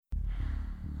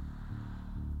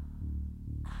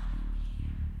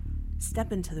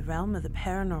Step into the realm of the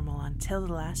paranormal until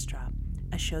the last drop,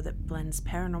 a show that blends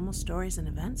paranormal stories and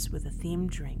events with a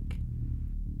themed drink.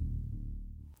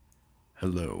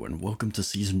 Hello, and welcome to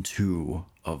Season 2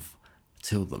 of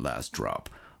Till the Last Drop.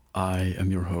 I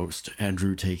am your host,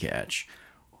 Andrew Takach.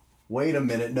 Wait a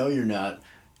minute, no you're not.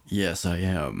 Yes, I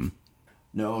am.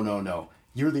 No.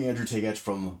 You're the Andrew Takach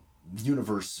from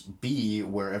Universe B,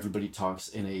 where everybody talks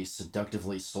in a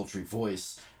seductively sultry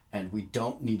voice, and we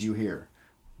don't need you here.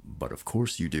 But of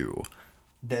course you do.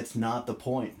 That's not the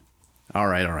point. All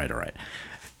right.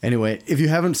 Anyway, if you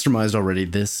haven't surmised already,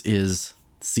 this is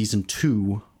Season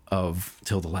 2 of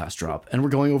Till the Last Drop, and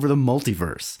we're going over the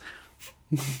multiverse.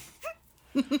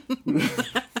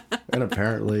 And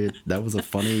apparently that was a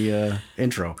funny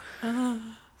intro.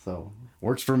 So,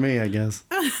 works for me, I guess.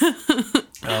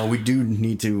 We do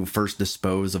need to first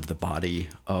dispose of the body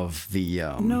of the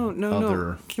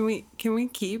No. Can we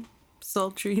keep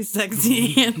sultry,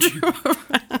 sexy Andrew around?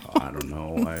 I don't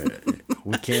know.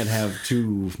 We can't have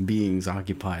two beings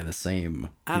occupy the same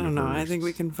I don't know. universe. I think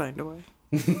we can find a way.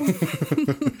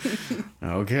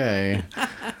 Okay.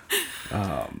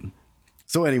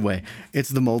 So anyway, it's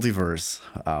the multiverse.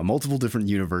 Multiple different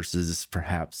universes,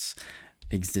 perhaps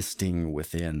existing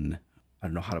within, I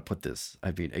don't know how to put this.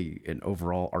 I mean, an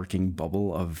overall arcing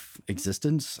bubble of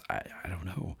existence. I don't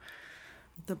know.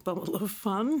 The bubble of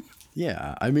fun?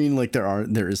 Yeah, I mean, like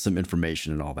there is some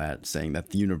information and all that saying that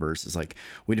the universe is like,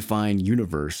 we define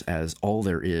universe as all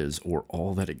there is or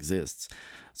all that exists.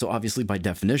 So obviously, by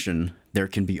definition, there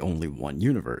can be only one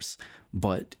universe.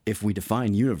 But if we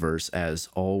define universe as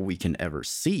all we can ever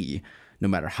see, no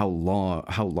matter how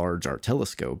large our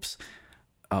telescopes,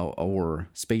 or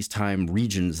space-time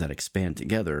regions that expand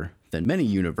together, then many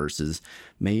universes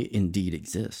may indeed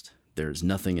exist. There's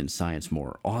nothing in science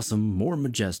more awesome, more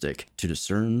majestic. To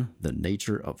discern the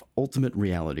nature of ultimate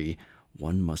reality,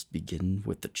 one must begin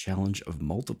with the challenge of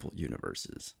multiple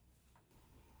universes.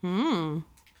 The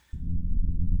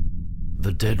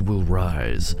dead will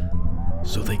rise,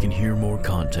 so they can hear more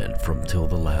content from Till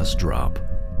the Last Drop.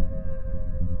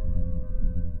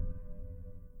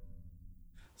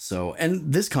 So,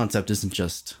 and this concept isn't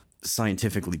just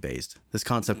scientifically based. This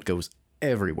concept goes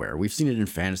everywhere. We've seen it in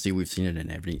fantasy. We've seen it in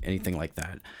anything like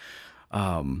that.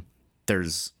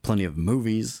 There's plenty of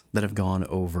movies that have gone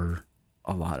over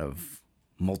a lot of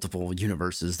multiple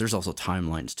universes. There's also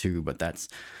timelines too, but that's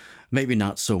maybe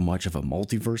not so much of a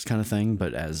multiverse kind of thing,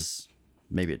 but as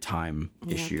maybe a time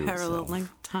issue. Parallel link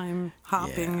time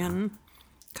hopping and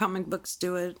comic books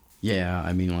do it. Yeah,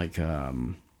 I mean, like,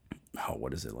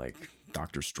 what is it, like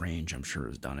Doctor Strange, I'm sure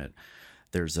has done it.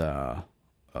 There's a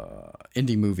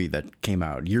indie movie that came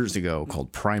out years ago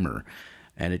called Primer,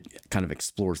 and it kind of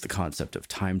explores the concept of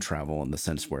time travel in the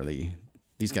sense where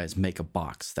these guys make a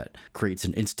box that creates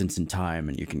an instance in time,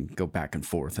 and you can go back and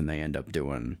forth, and they end up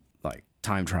doing like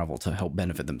time travel to help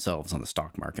benefit themselves on the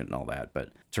stock market and all that. But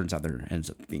turns out there ends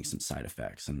up being some side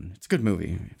effects, and it's a good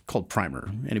movie called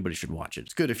Primer. Anybody should watch it.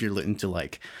 It's good if you're into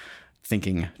like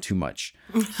thinking too much.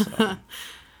 So.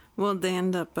 Well, they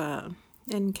end up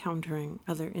encountering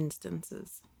other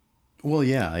instances. Well,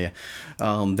 yeah.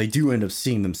 They do end up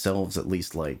seeing themselves at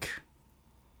least once.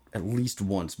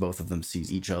 Both of them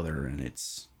sees each other, and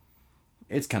it's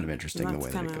kind of interesting the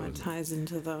way that it goes. That's kind of ties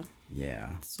into the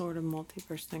sort of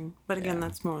multiverse thing. But again,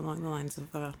 that's more along the lines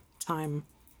of time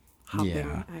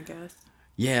hopping, I guess.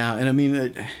 Yeah, and I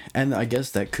mean, and I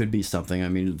guess that could be something. I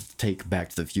mean, take Back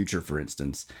to the Future, for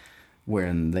instance.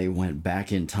 When they went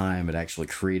back in time, it actually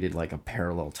created like a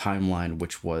parallel timeline,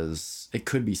 it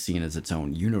could be seen as its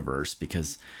own universe,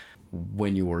 because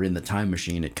when you were in the time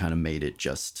machine, it kind of made it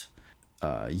just,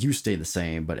 you stay the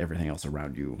same, but everything else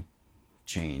around you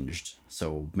changed.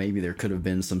 So maybe there could have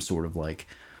been some sort of like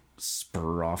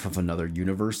spur off of another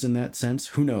universe in that sense.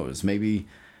 Who knows? Maybe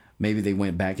they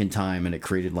went back in time and it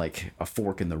created like a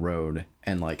fork in the road.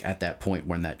 And like at that point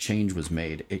when that change was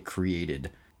made, it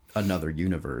created another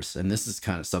universe. And this is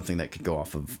kind of something that could go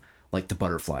off of like the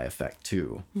butterfly effect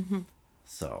too.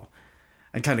 So,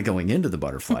 and kind of going into the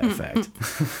butterfly effect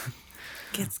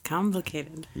gets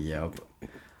complicated. Yep.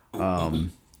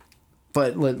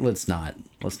 But let's not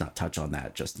touch on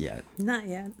that just yet. Not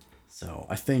yet. So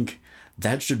I think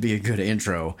that should be a good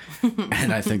intro,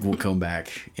 and I think we'll come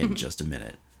back in just a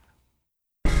minute.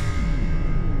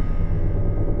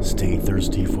 Stay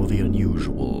thirsty for the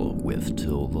unusual with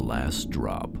Till the Last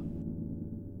Drop.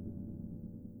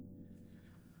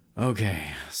 Okay,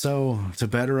 so to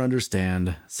better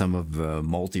understand some of the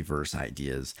multiverse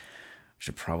ideas, we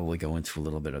should probably go into a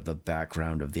little bit of the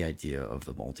background of the idea of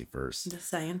the multiverse. The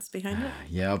science behind it?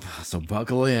 Yep, so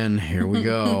buckle in, here we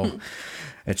go.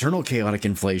 Eternal chaotic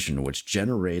inflation, which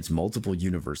generates multiple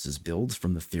universes, builds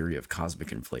from the theory of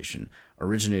cosmic inflation,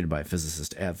 originated by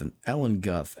physicist Alan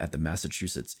Guth at the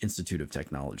Massachusetts Institute of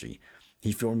Technology.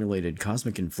 He formulated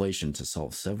cosmic inflation to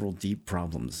solve several deep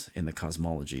problems in the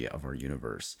cosmology of our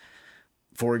universe.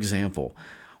 For example,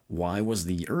 why was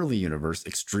the early universe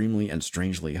extremely and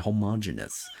strangely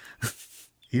homogeneous?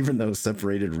 Even though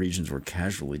separated regions were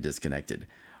casually disconnected,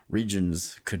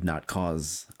 regions could not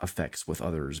cause effects with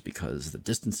others because the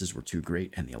distances were too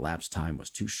great and the elapsed time was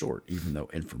too short, even though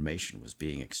information was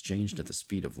being exchanged at the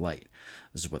speed of light.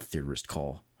 This is what theorists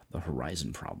call the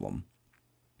horizon problem.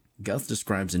 Guth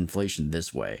describes inflation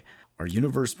this way. Our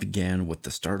universe began with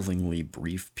the startlingly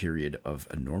brief period of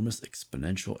enormous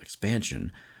exponential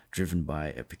expansion driven by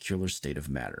a peculiar state of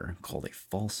matter called a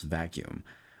false vacuum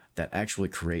that actually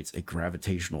creates a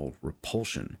gravitational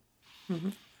repulsion. Mm-hmm.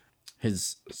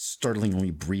 His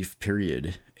startlingly brief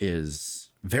period is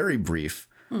very brief,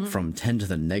 from 10 to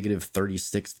the negative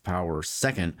 36th power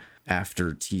second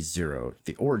after T0,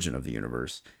 the origin of the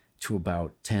universe, to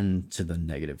about 10 to the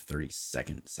negative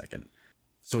 32nd second.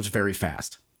 So it's very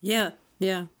fast. Yeah,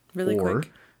 really quick. Or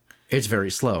it's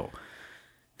very slow.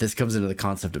 This comes into the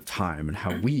concept of time and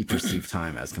how we perceive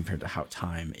time as compared to how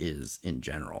time is in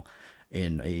general.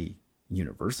 In a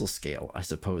universal scale, I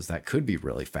suppose that could be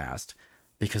really fast,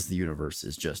 because the universe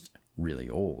is just really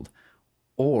old.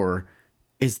 Or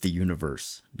is the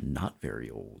universe not very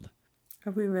old?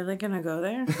 Are we really going to go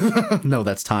there? No,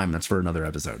 that's time. That's for another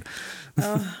episode.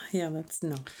 Oh, yeah, that's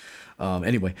no.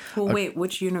 Anyway. Well, wait,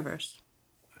 which universe?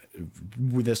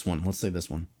 With this one. Let's say this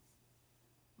one.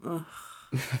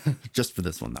 Just for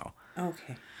this one, though.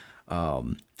 Okay.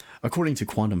 According to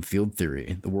quantum field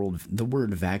theory, the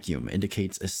word vacuum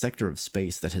indicates a sector of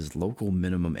space that has local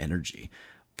minimum energy,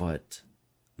 but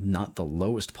not the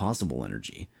lowest possible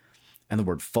energy. And the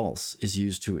word false is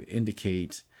used to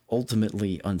indicate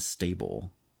ultimately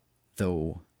unstable,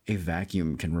 though a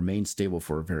vacuum can remain stable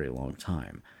for a very long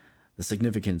time. The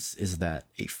significance is that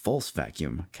a false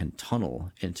vacuum can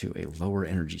tunnel into a lower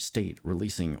energy state,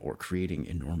 releasing or creating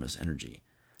enormous energy.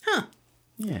 Huh.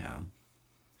 Yeah.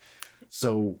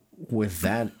 So with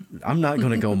that, I'm not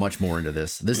going to go much more into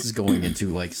this. This is going into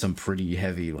like some pretty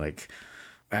heavy like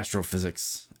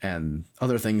astrophysics and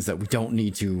other things that we don't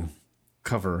need to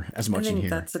cover as much in here.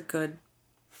 That's a good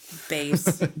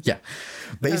base. Yeah.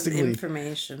 Basically, of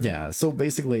information. Yeah. So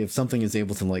basically, if something is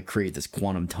able to like create this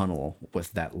quantum tunnel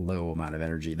with that low amount of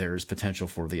energy, there's potential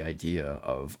for the idea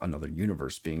of another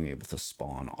universe being able to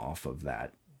spawn off of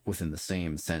that within the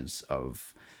same sense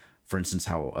of, for instance,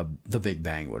 how the Big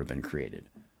Bang would have been created.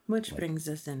 Which brings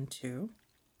us into...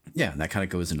 Yeah, and that kind of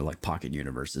goes into like pocket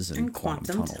universes and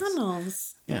quantum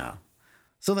tunnels. Yeah.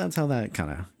 So that's how that kind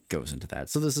of goes into that.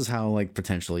 So this is how like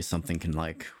potentially something can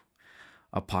like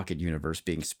a pocket universe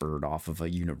being spurred off of a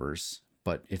universe,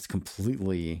 but it's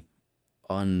completely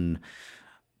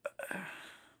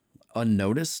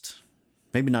unnoticed.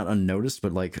 Maybe not unnoticed,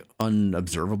 but like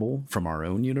unobservable from our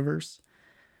own universe.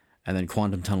 And then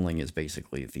quantum tunneling is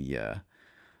basically the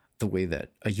way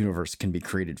that a universe can be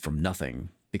created from nothing,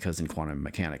 because in quantum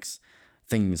mechanics,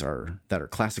 things that are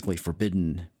classically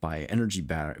forbidden by energy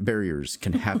barriers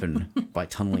can happen by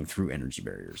tunneling through energy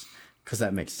barriers. Because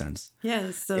that makes sense. Yeah,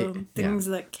 so things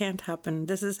that can't happen,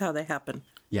 this is how they happen.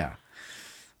 Yeah.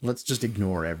 Let's just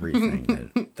ignore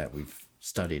everything that we've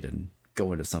studied and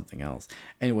go into something else.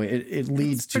 Anyway, it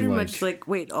leads to pretty much like,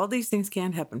 wait, all these things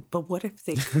can happen, but what if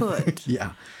they could?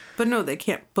 Yeah. But no, they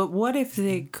can't. But what if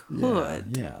they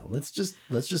could? Yeah. Let's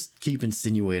just keep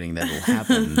insinuating that it'll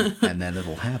happen and then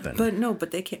it'll happen. But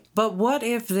they can't. But what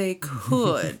if they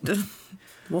could?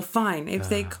 Well, fine. If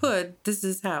they could, this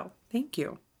is how. Thank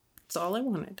you. That's all I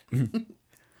wanted.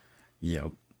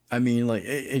 Yep. I mean, like,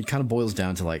 it kind of boils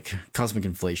down to, like, cosmic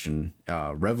inflation,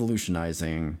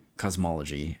 revolutionizing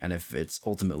cosmology. And if it's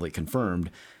ultimately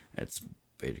confirmed, it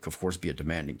of course, be a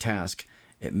demanding task.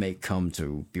 It may come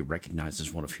to be recognized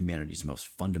as one of humanity's most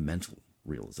fundamental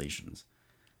realizations.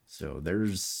 So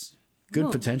there's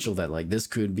good potential that, like, this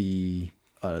could be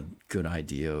a good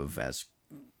idea as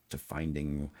to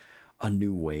finding a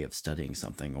new way of studying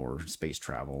something, or space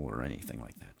travel, or anything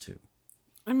like that, too.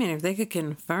 I mean, if they could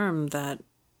confirm that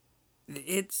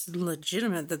it's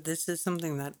legitimate, that this is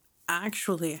something that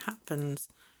actually happens,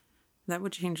 that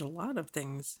would change a lot of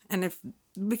things. And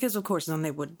because of course then they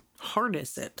would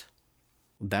harness it.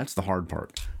 That's the hard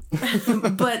part.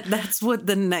 But that's what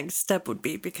the next step would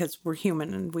be, because we're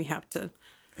human and we have to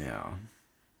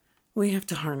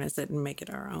harness it and make it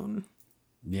our own.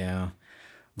 Yeah.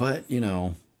 But,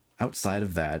 outside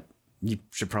of that, you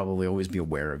should probably always be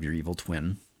aware of your evil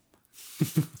twin.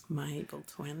 My evil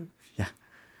twin. Yeah.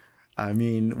 I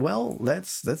mean, well,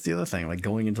 that's the other thing, like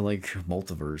going into like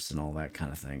multiverse and all that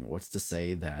kind of thing. What's to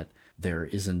say that there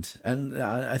isn't? And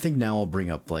I think now I'll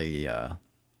bring up like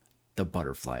the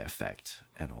butterfly effect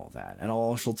and all that, and I'll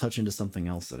also touch into something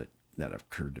else that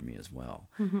occurred to me as well.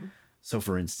 So,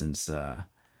 for instance,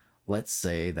 let's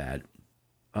say that,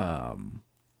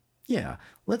 yeah,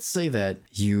 let's say that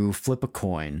you flip a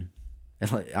coin.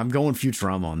 And I'm going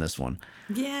Futurama on this one.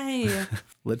 Yay!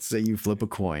 Let's say you flip a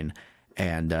coin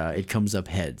and it comes up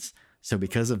heads. So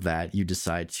because of that, you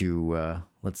decide to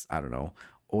I don't know,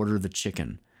 order the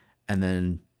chicken. And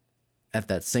then at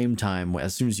that same time,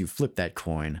 as soon as you flip that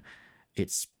coin, it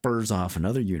spurs off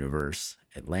another universe.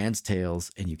 It lands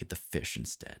tails and you get the fish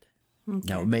instead. Okay.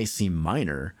 Now it may seem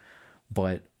minor,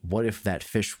 but what if that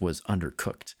fish was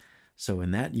undercooked? So in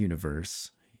that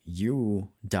universe, you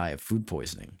die of food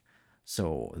poisoning.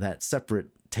 So that separate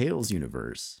Tails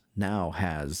universe now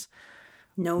has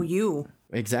no you.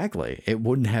 Exactly. It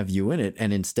wouldn't have you in it.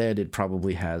 And instead it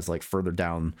probably has, like, further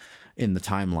down in the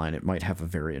timeline, it might have a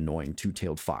very annoying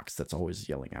two-tailed fox that's always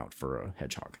yelling out for a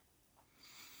hedgehog.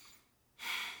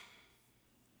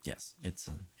 Yes, it's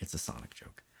a Sonic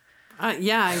joke.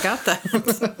 Yeah, I got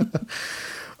that.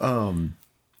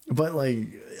 But like,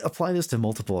 apply this to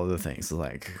multiple other things,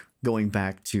 like going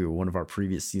back to one of our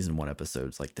previous season 1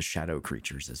 episodes, like the shadow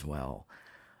creatures as well.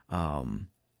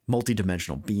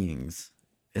 Multidimensional beings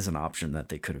is an option that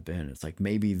they could have been. It's like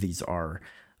maybe these are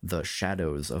the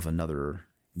shadows of another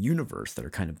universe that are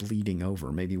kind of bleeding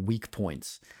over, maybe weak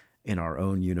points in our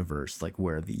own universe, like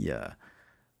where the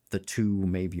two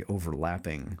may be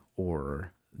overlapping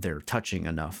or they're touching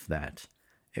enough that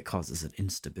it causes an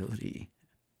instability.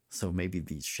 So maybe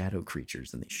these shadow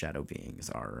creatures and these shadow beings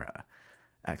are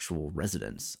actual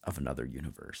residents of another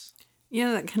universe.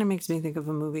 Yeah, that kind of makes me think of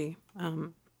a movie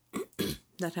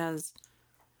that has,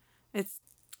 it's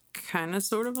kind of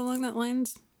sort of along that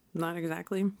lines. Not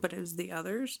exactly, but it's The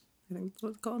Others. I think that's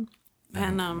what it's called. I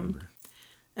don't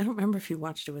remember if you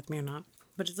watched it with me or not,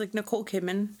 but it's like Nicole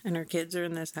Kidman and her kids are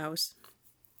in this house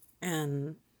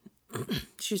and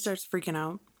she starts freaking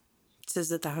out, says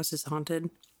that the house is haunted.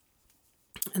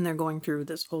 And they're going through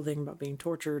this whole thing about being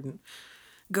tortured and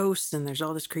ghosts, and there's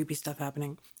all this creepy stuff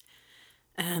happening.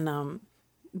 And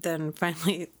then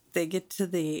finally they get to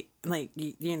the, like,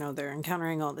 you know, they're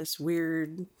encountering all this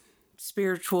weird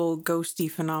spiritual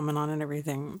ghosty phenomenon and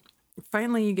everything.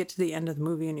 Finally you get to the end of the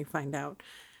movie and you find out.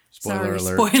 Spoiler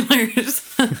alert.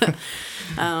 Spoilers.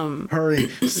 Hurry,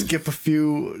 skip a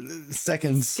few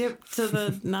seconds. Skip to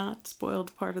the not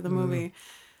spoiled part of the movie.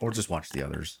 Or just watch The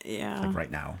Others. Yeah. Like right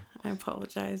now. I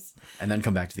apologize. And then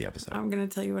come back to the episode. I'm going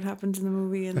to tell you what happens in the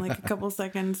movie in like a couple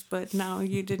seconds, but no,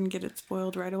 you didn't get it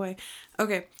spoiled right away.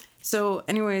 Okay. So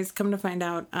anyways, come to find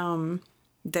out,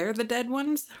 they're the dead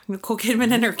ones. Nicole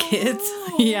Kidman and her kids.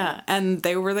 Oh. Yeah. And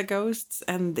they were the ghosts,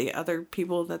 and the other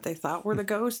people that they thought were the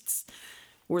ghosts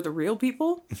were the real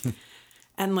people.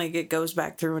 And like it goes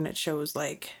back through and it shows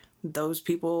like those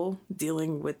people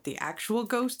dealing with the actual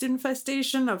ghost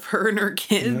infestation of her and her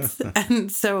kids.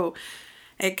 And so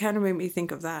it kind of made me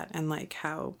think of that and like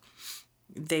how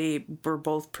they were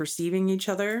both perceiving each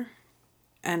other.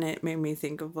 And it made me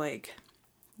think of like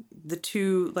the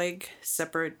two like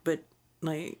separate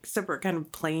kind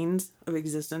of planes of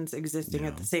existence existing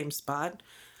at the same spot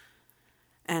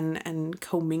and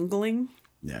commingling.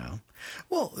 Yeah.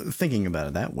 Well, thinking about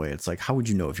it that way, it's like, how would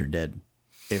you know if you're dead?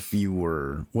 If you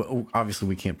were, well, obviously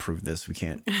we can't prove this. We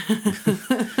can't.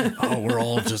 Oh, we're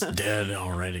all just dead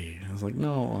already. I was like,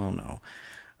 no, oh no.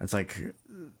 It's like,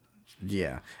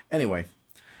 yeah. Anyway,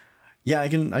 yeah, I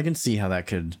can see how that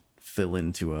could fill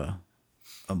into a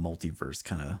multiverse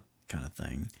kind of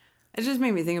thing. It just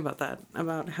made me think about that,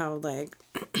 about how like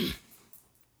I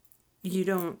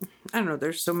don't know.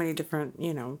 There's so many different,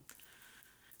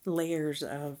 layers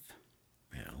of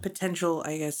potential,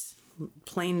 I guess,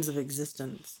 planes of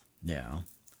existence. Yeah.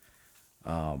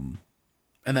 And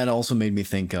that also made me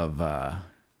think of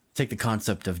take the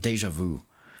concept of deja vu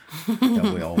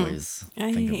that we always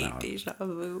think about. Deja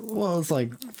vu. Well, it's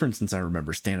like, for instance, I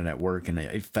remember standing at work and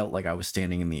it felt like I was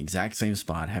standing in the exact same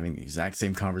spot, having the exact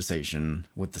same conversation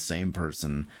with the same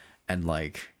person, and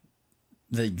like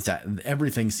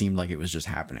everything seemed like it was just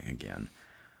happening again.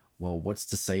 Well, what's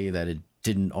to say that it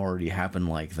didn't already happen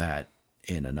like that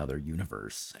in another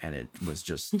universe, and it was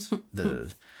just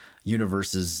the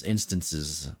universe's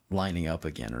instances lining up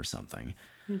again or something?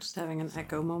 You're just having an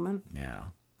echo moment. Yeah.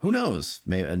 Who knows?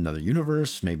 Maybe another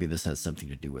universe. Maybe this has something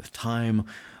to do with time,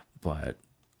 but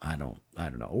I don't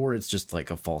know. Or it's just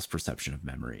like a false perception of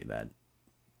memory that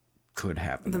could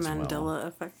happen The as well. Mandela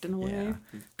effect in a way.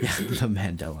 Yeah, the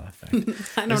Mandela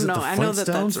effect. I don't know. I know that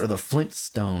Flintstones that's, or the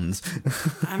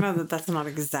Flintstones. I know that that's not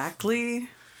exactly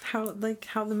how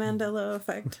the Mandela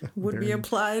effect would be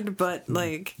applied, but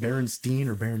like Berenstein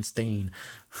or Berenstain.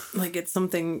 like it's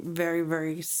something very,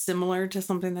 very similar to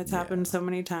something that's happened so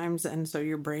many times, and so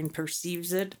your brain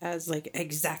perceives it as like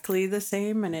exactly the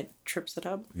same, and it trips it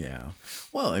up. Yeah.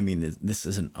 Well, I mean, this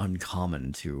isn't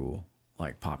uncommon to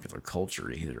like popular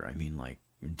culture either. I mean, like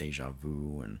deja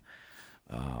vu,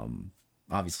 and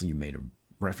obviously you made a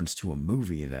reference to a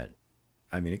movie that,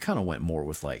 I mean, it kind of went more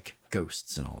with like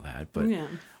ghosts and all that, but Yeah.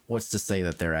 what's to say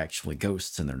that they're actually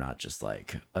ghosts and they're not just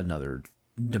like another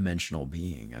dimensional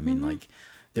being? I mean, like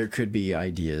there could be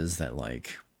ideas that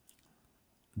like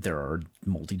there are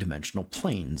multidimensional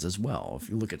planes as well. If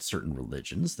you look at certain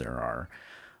religions, there are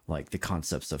like the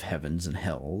concepts of heavens and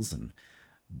hells, and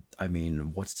I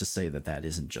mean, what's to say that that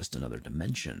isn't just another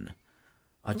dimension?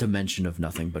 A dimension of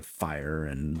nothing but fire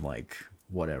and like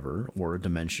whatever, or a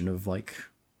dimension of like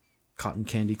cotton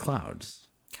candy clouds.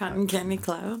 Cotton candy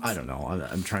clouds. I don't know.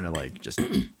 I'm trying to like just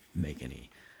make any.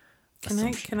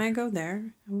 Can I go there?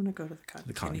 I want to go to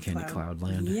the Cotton candy cloud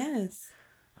land? Yes.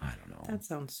 I don't know. That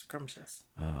sounds scrumptious.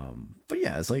 But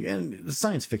yeah, it's like, and the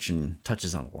science fiction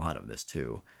touches on a lot of this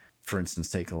too. For instance,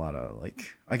 take a lot of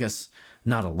like, I guess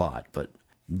not a lot, but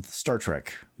Star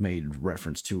Trek made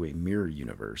reference to a mirror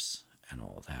universe and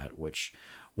all that, which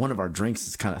one of our drinks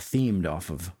is kind of themed off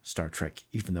of Star Trek,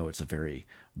 even though it's a very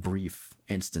brief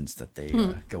instance that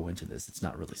they go into this. It's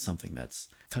not really something that's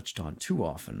touched on too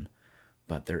often,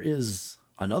 but there is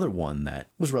another one that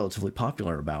was relatively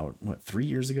popular about, 3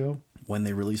 years ago when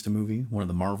they released a movie, one of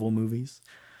the Marvel movies,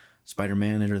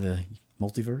 Spider-Man Enter the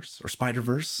Multiverse, or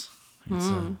Spider-Verse.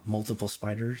 It's multiple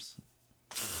spiders.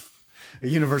 A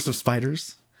universe of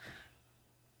spiders.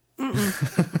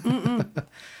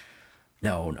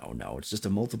 No. It's just a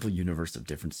multiple universe of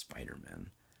different Spider-Men.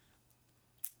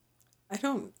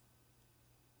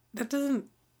 That doesn't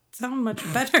sound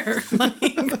much better.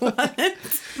 Like, what?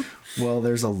 Well,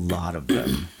 there's a lot of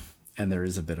them, and there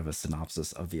is a bit of a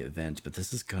synopsis of the event, but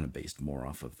this is kind of based more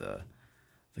off of the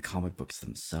comic books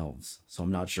themselves, so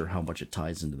I'm not sure how much it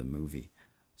ties into the movie.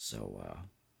 So,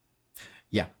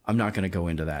 yeah, I'm not going to go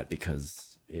into that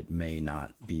because it may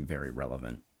not be very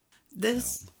relevant.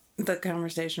 The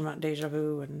conversation about deja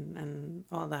vu and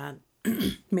all that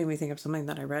made me think of something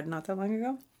that I read not that long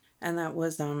ago, and that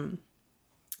was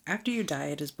after you die,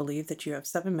 it is believed that you have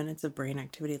 7 minutes of brain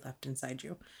activity left inside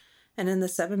you. And in the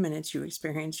 7 minutes, you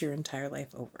experience your entire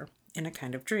life over in a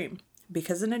kind of dream.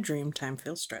 Because in a dream, time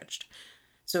feels stretched.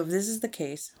 So if this is the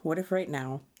case, what if right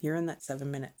now you're in that 7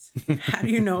 minutes? How do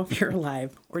you know if you're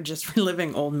alive or just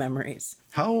reliving old memories?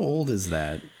 How old is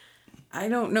that? I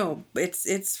don't know.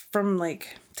 It's from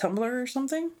like Tumblr or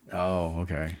something. Oh,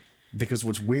 okay. Because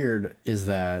what's weird is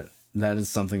that is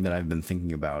something that I've been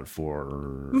thinking about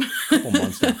for a couple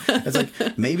months now. It's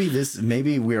like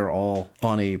maybe we're all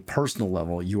on a personal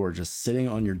level. You are just sitting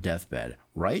on your deathbed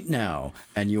right now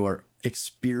and you are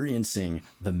experiencing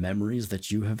the memories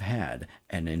that you have had.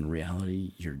 And in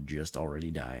reality, you're just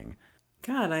already dying.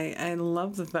 God, I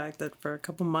love the fact that for a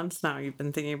couple months now you've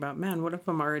been thinking about, man, what if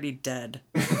I'm already dead?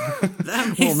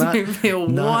 That makes me feel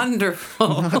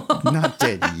wonderful. Not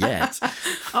dead yet.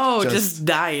 Oh, just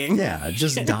dying. Yeah,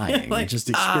 just dying. Like,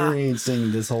 just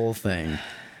experiencing this whole thing.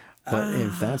 But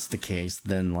if that's the case,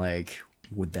 then like,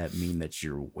 would that mean that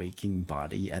your waking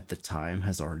body at the time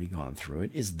has already gone through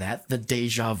it? Is that the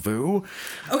deja vu?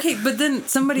 Okay, but then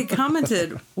somebody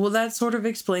commented, well, that sort of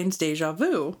explains deja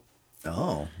vu.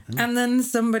 Oh. And then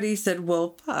somebody said,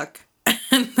 well, fuck.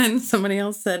 And then somebody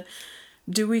else said,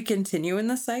 do we continue in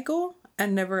the cycle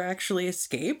and never actually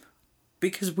escape?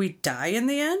 Because we die in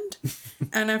the end?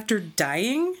 And after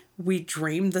dying, we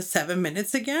dream the 7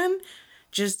 minutes again?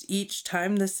 Just each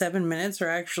time the 7 minutes are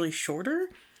actually shorter?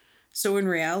 So in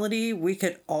reality, we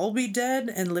could all be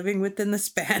dead and living within the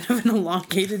span of an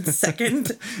elongated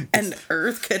second, and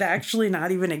Earth could actually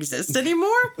not even exist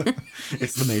anymore?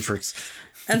 It's the Matrix.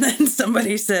 And then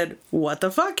somebody said, what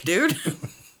the fuck, dude?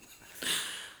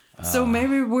 So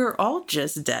maybe we're all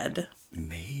just dead.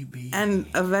 Maybe. And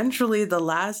eventually the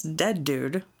last dead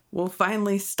dude will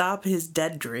finally stop his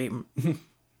dead dream.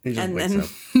 And then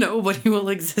nobody will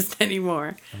exist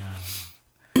anymore.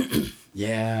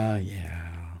 Yeah.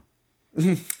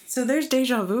 So there's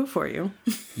deja vu for you.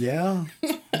 Yeah.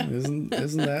 Isn't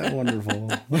that wonderful?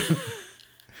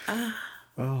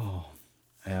 Oh,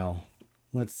 hell.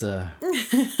 Let's,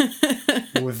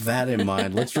 with that in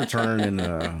mind, let's return in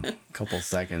a couple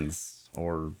seconds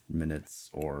or minutes,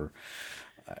 or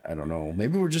I don't know.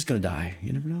 Maybe we're just going to die.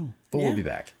 You never know. But we'll be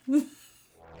back.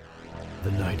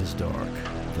 The night is dark,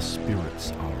 the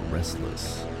spirits are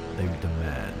restless. They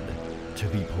demand to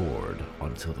be poured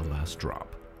until the last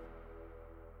drop.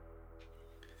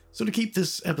 So to keep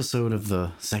this episode of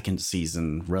the second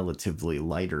season relatively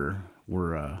lighter,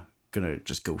 we're gonna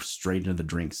just go straight into the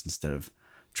drinks instead of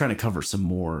trying to cover some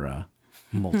more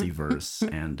multiverse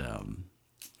and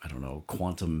I don't know,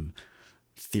 quantum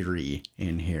theory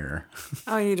in here.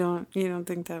 Oh, you don't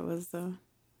think that was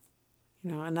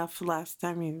enough last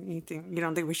time? You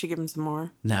don't think we should give him some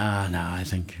more? Nah, I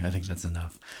think that's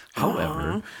enough.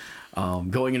 However,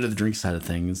 going into the drink side of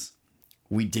things,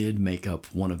 we did make up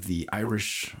one of the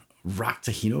Irish rock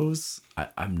tajinos.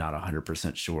 I'm not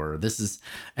 100% sure. This is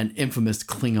an infamous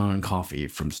Klingon coffee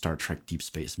from Star Trek Deep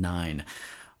Space Nine.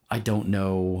 I don't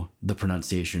know the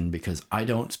pronunciation because I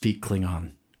don't speak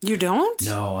Klingon. You don't?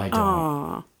 No,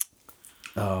 I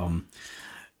don't.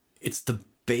 It's the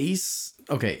base.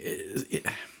 Okay,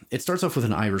 it starts off with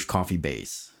an Irish coffee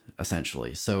base,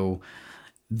 essentially. So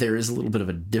there is a little bit of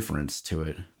a difference to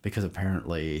it because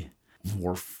apparently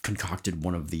Worf concocted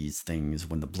one of these things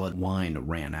when the blood wine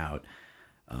ran out.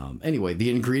 Anyway, the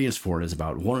ingredients for it is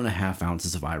about 1.5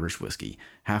 ounces of Irish whiskey,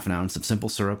 half an ounce of simple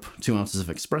syrup, 2 ounces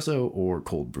of espresso or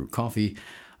cold brew coffee,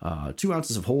 2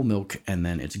 ounces of whole milk, and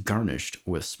then it's garnished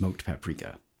with smoked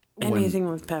paprika. Anything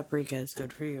with paprika is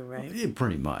good for you, right?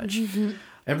 Pretty much.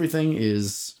 Everything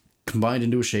is combined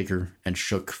into a shaker and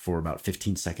shook for about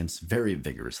 15 seconds very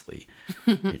vigorously.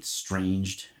 It's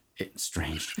strange. It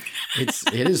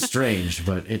is strange,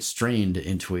 but it's strained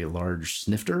into a large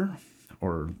snifter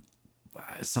or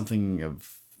something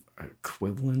of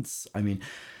equivalence. I mean,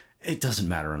 it doesn't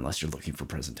matter unless you're looking for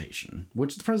presentation,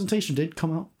 which the presentation did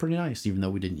come out pretty nice, even though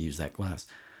we didn't use that glass.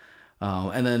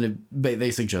 And then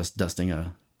they suggest dusting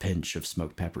a pinch of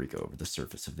smoked paprika over the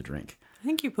surface of the drink. I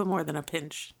think you put more than a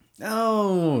pinch.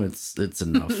 Oh, it's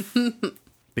enough.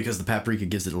 Because the paprika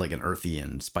gives it like an earthy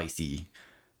and spicy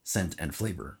scent and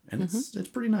flavor, and it's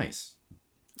pretty nice.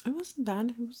 It wasn't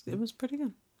bad. It was pretty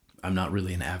good. I'm not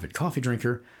really an avid coffee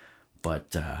drinker,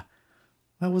 but that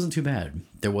wasn't too bad.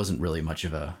 There wasn't really much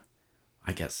of a,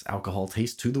 I guess, alcohol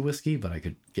taste to the whiskey, but I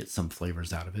could get some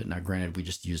flavors out of it. Now, granted, we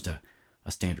just used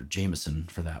a standard Jameson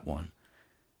for that one,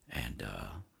 and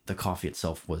the coffee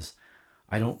itself was,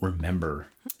 I don't remember.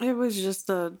 It was just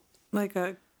a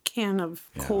can of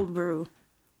cold brew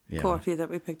coffee that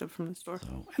we picked up from the store.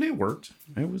 So, and it worked.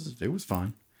 It was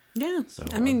fine. Yeah. So,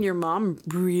 I mean, your mom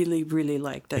really, really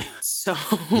liked it. So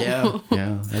yeah,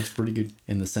 that's pretty good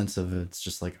in the sense of it's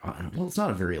just like, well, it's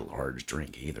not a very large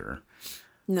drink either.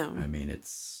 No. I mean,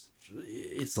 it's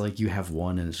like you have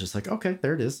one and it's just like, okay,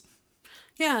 there it is.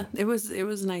 Yeah, it was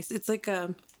nice. It's like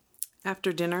a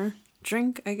after dinner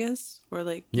drink, I guess, or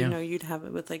like you'd have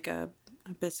it with like a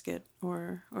biscuit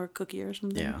or a cookie or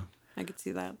something. Yeah, I could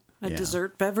see that. A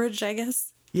dessert beverage, I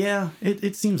guess. Yeah,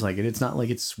 it seems like it. It's not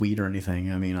like it's sweet or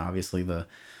anything. I mean, obviously the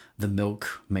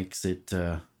milk makes it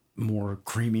more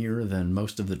creamier than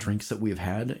most of the drinks that we've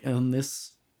had on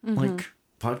this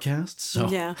podcast. So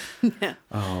yeah.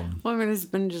 Well, I mean, it's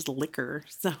been just liquor.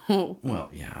 So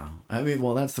well, yeah. I mean,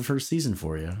 that's the first season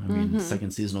for you. I mean, the second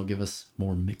season will give us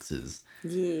more mixes.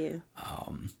 Yeah.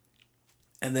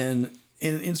 And then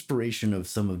in inspiration of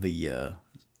some of the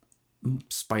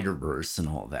Spider-Verse and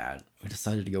all that, we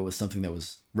decided to go with something that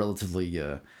was relatively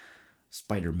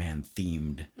Spider-Man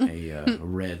themed, a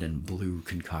red and blue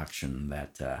concoction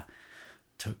that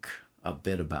took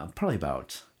probably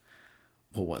about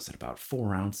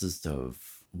 4 ounces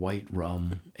of white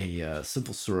rum, a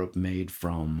simple syrup made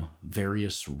from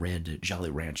various red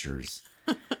Jolly Ranchers,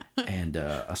 and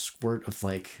a squirt of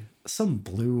like some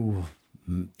blue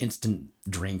instant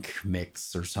drink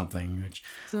mix or something.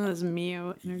 Some of those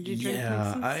Mio energy drink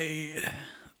mixes.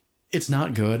 It's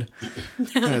not good. I'm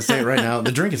going to say it right now.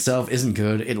 The drink itself isn't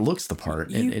good. It looks the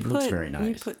part. It looks very nice.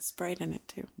 You put Sprite in it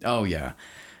too. Oh, yeah.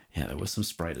 Yeah, there was some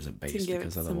Sprite as a base to give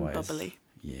because it otherwise... some bubbly.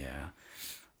 Yeah.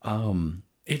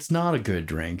 It's not a good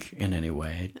drink in any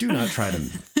way. Do not try to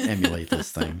emulate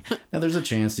this thing. Now, there's a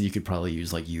chance that you could probably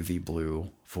use like UV blue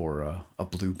for a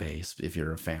blue base if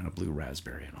you're a fan of blue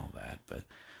raspberry and all that. But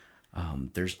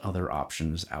there's other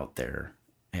options out there.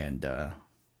 And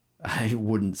I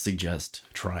wouldn't suggest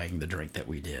trying the drink that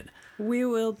we did. We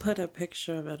will put a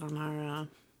picture of it on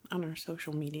our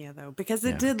social media though, because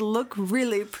it did look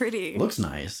really pretty. Looks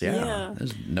nice, yeah.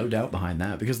 There's no doubt behind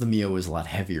that because the Mio is a lot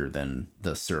heavier than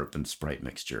the syrup and Sprite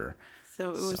mixture.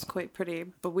 So it was quite pretty.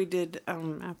 But we did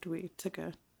after we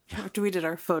did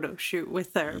our photo shoot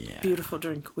with our beautiful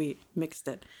drink, we mixed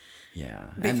it. Yeah.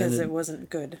 Because it wasn't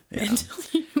good until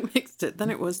you mixed it. Then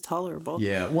it was tolerable.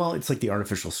 Yeah. Well, it's like the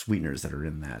artificial sweeteners that are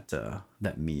in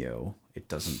that Mio. It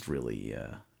doesn't really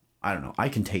I don't know. I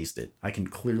can taste it. I can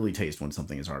clearly taste when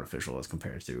something is artificial as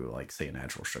compared to, like, say, a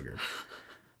natural sugar.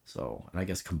 So, and I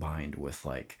guess combined with,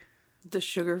 like... The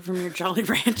sugar from your Jolly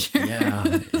Rancher.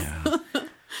 Yeah, yeah.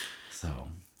 So,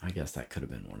 I guess that could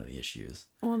have been one of the issues.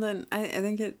 Well, then, I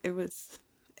think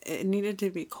it needed to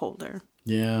be colder.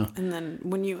 Yeah. And then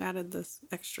when you added this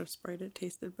extra Sprite, it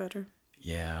tasted better.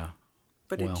 Yeah.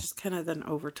 But it just kind of then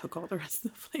overtook all the rest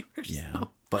of the flavors. Yeah. So.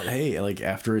 But hey, like,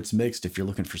 after it's mixed, if you're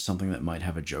looking for something that might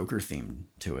have a Joker theme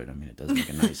to it, I mean, it does make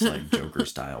a nice, like,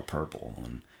 Joker-style purple.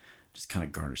 And just kind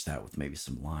of garnish that with maybe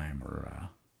some lime or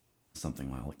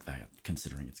something like that,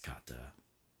 considering it's got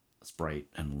Sprite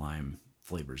and lime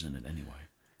flavors in it anyway.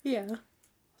 Yeah.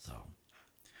 So.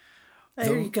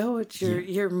 There you go. It's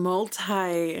your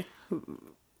multi-versal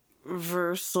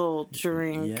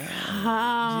drink.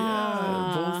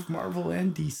 Yeah, both Marvel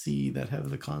and DC that have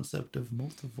the concept of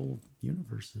multiple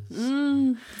universes.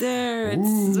 We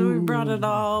brought it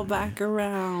all back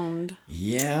around.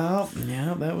 Yeah,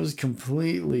 that was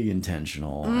completly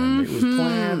intentional. And it was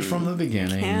planned from the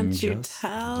beginning. Can't you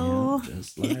tell? Yeah,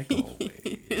 just like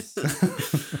always.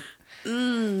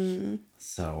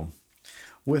 So,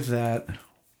 with that,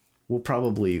 we'll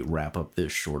probably wrap up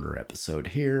this shorter episode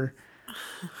here.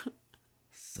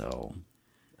 So,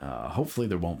 hopefully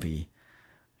there won't be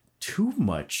too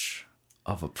much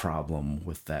of a problem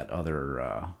with that other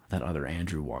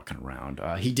Andrew walking around.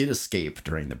 He did escape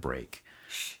during the break.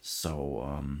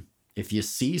 So, if you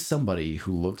see somebody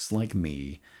who looks like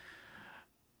me,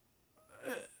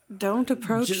 don't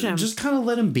approach him. Just kind of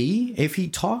let him be. If he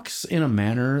talks in a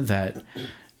manner that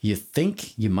you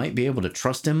think you might be able to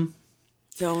trust him,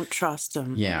 don't trust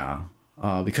him. Yeah.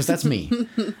 Because that's me.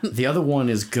 The other one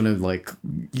is gonna, like,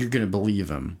 you're gonna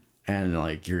believe him, and,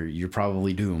 like, you're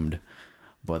probably doomed.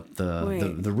 But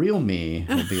the real me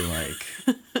will be like,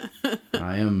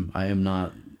 I'm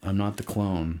not the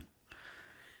clone.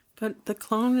 But the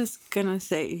clone is gonna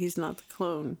say he's not the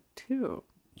clone too.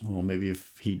 Well, maybe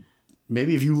if you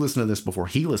listen to this before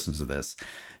he listens to this,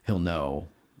 he'll know.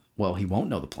 Well, he won't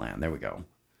know the plan. There we go.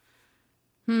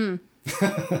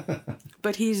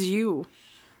 But he's you.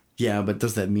 Yeah, but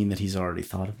does that mean that he's already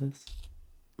thought of this?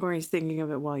 Or he's thinking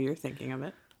of it while you're thinking of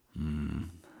it?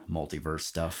 Multiverse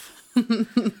stuff.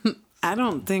 I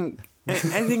don't think... I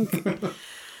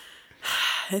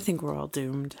think we're all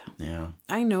doomed. Yeah.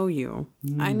 I know you.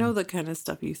 I know the kind of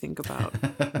stuff you think about.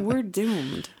 We're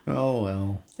doomed. Oh,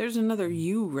 well. There's another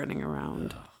you running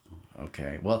around.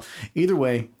 Okay. Well, either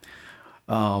way,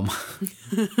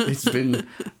 it's been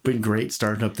great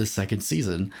starting up this second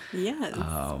season. Yes.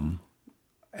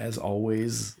 As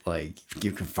always, like,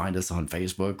 you can find us on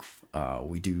Facebook.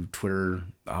 We do Twitter.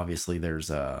 Obviously, there's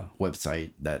a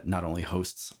website that not only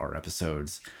hosts our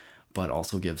episodes, but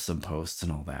also gives some posts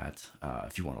and all that.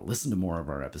 If you want to listen to more of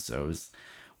our episodes,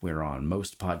 we're on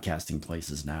most podcasting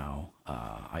places now.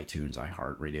 iTunes,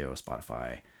 iHeartRadio,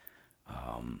 Spotify.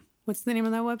 What's the name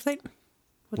of that website?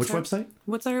 Which website?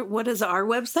 What is our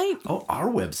website? Oh, our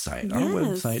website. Yes. Our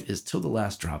website is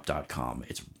tillthelastdrop.com.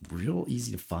 It's real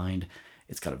easy to find.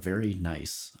 It's got a very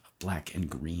nice black and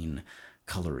green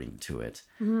coloring to it.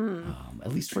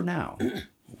 At least for now.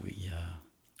 We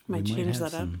might change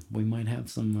that up. We might have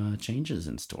some changes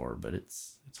in store, but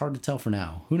it's hard to tell for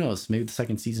now. Who knows? Maybe the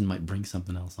second season might bring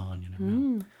something else on. You never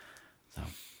know. So.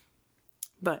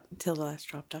 But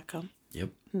tillthelastdrop.com.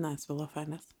 Yep. And that's where they'll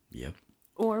find us. Yep.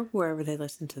 Or wherever they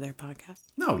listen to their podcast.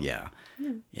 Oh, yeah.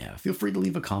 Yeah. Feel free to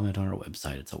leave a comment on our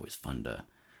website. It's always fun to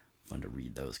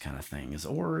read those kind of things.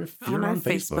 Or if you're on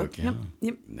Facebook. Yeah.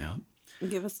 Yep. Yeah.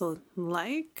 Give us a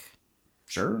like.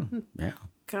 Sure. Yeah.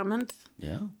 Comment.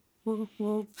 Yeah.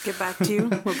 We'll get back to you.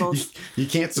 We're both You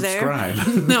can't subscribe.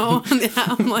 No. Yeah,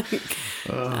 I'm like...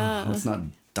 let's not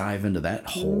dive into that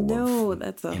hole No, of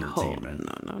that's a whole...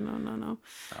 No.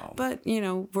 Oh. But,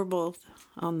 we're both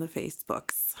on the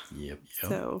Facebooks. Yep.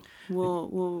 So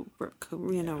we'll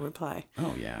reply.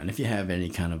 Oh, yeah. And if you have any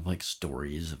kind of, like,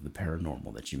 stories of the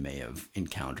paranormal that you may have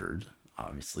encountered,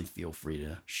 obviously feel free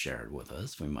to share it with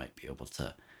us. We might be able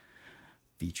to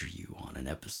feature you on an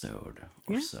episode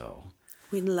or so.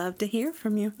 We'd love to hear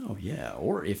from you. Oh, yeah.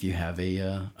 Or if you have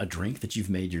a drink that you've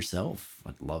made yourself,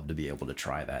 I'd love to be able to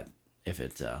try that if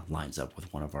it lines up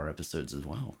with one of our episodes as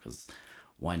well, because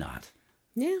why not?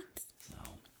 Yeah. So,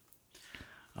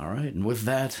 all right. And with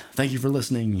that, thank you for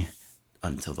listening.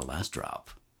 Until the last drop.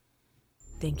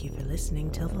 Thank you for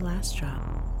listening till the last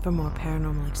drop. For more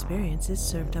paranormal experiences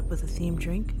served up with a themed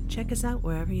drink, check us out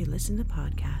wherever you listen to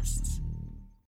podcasts.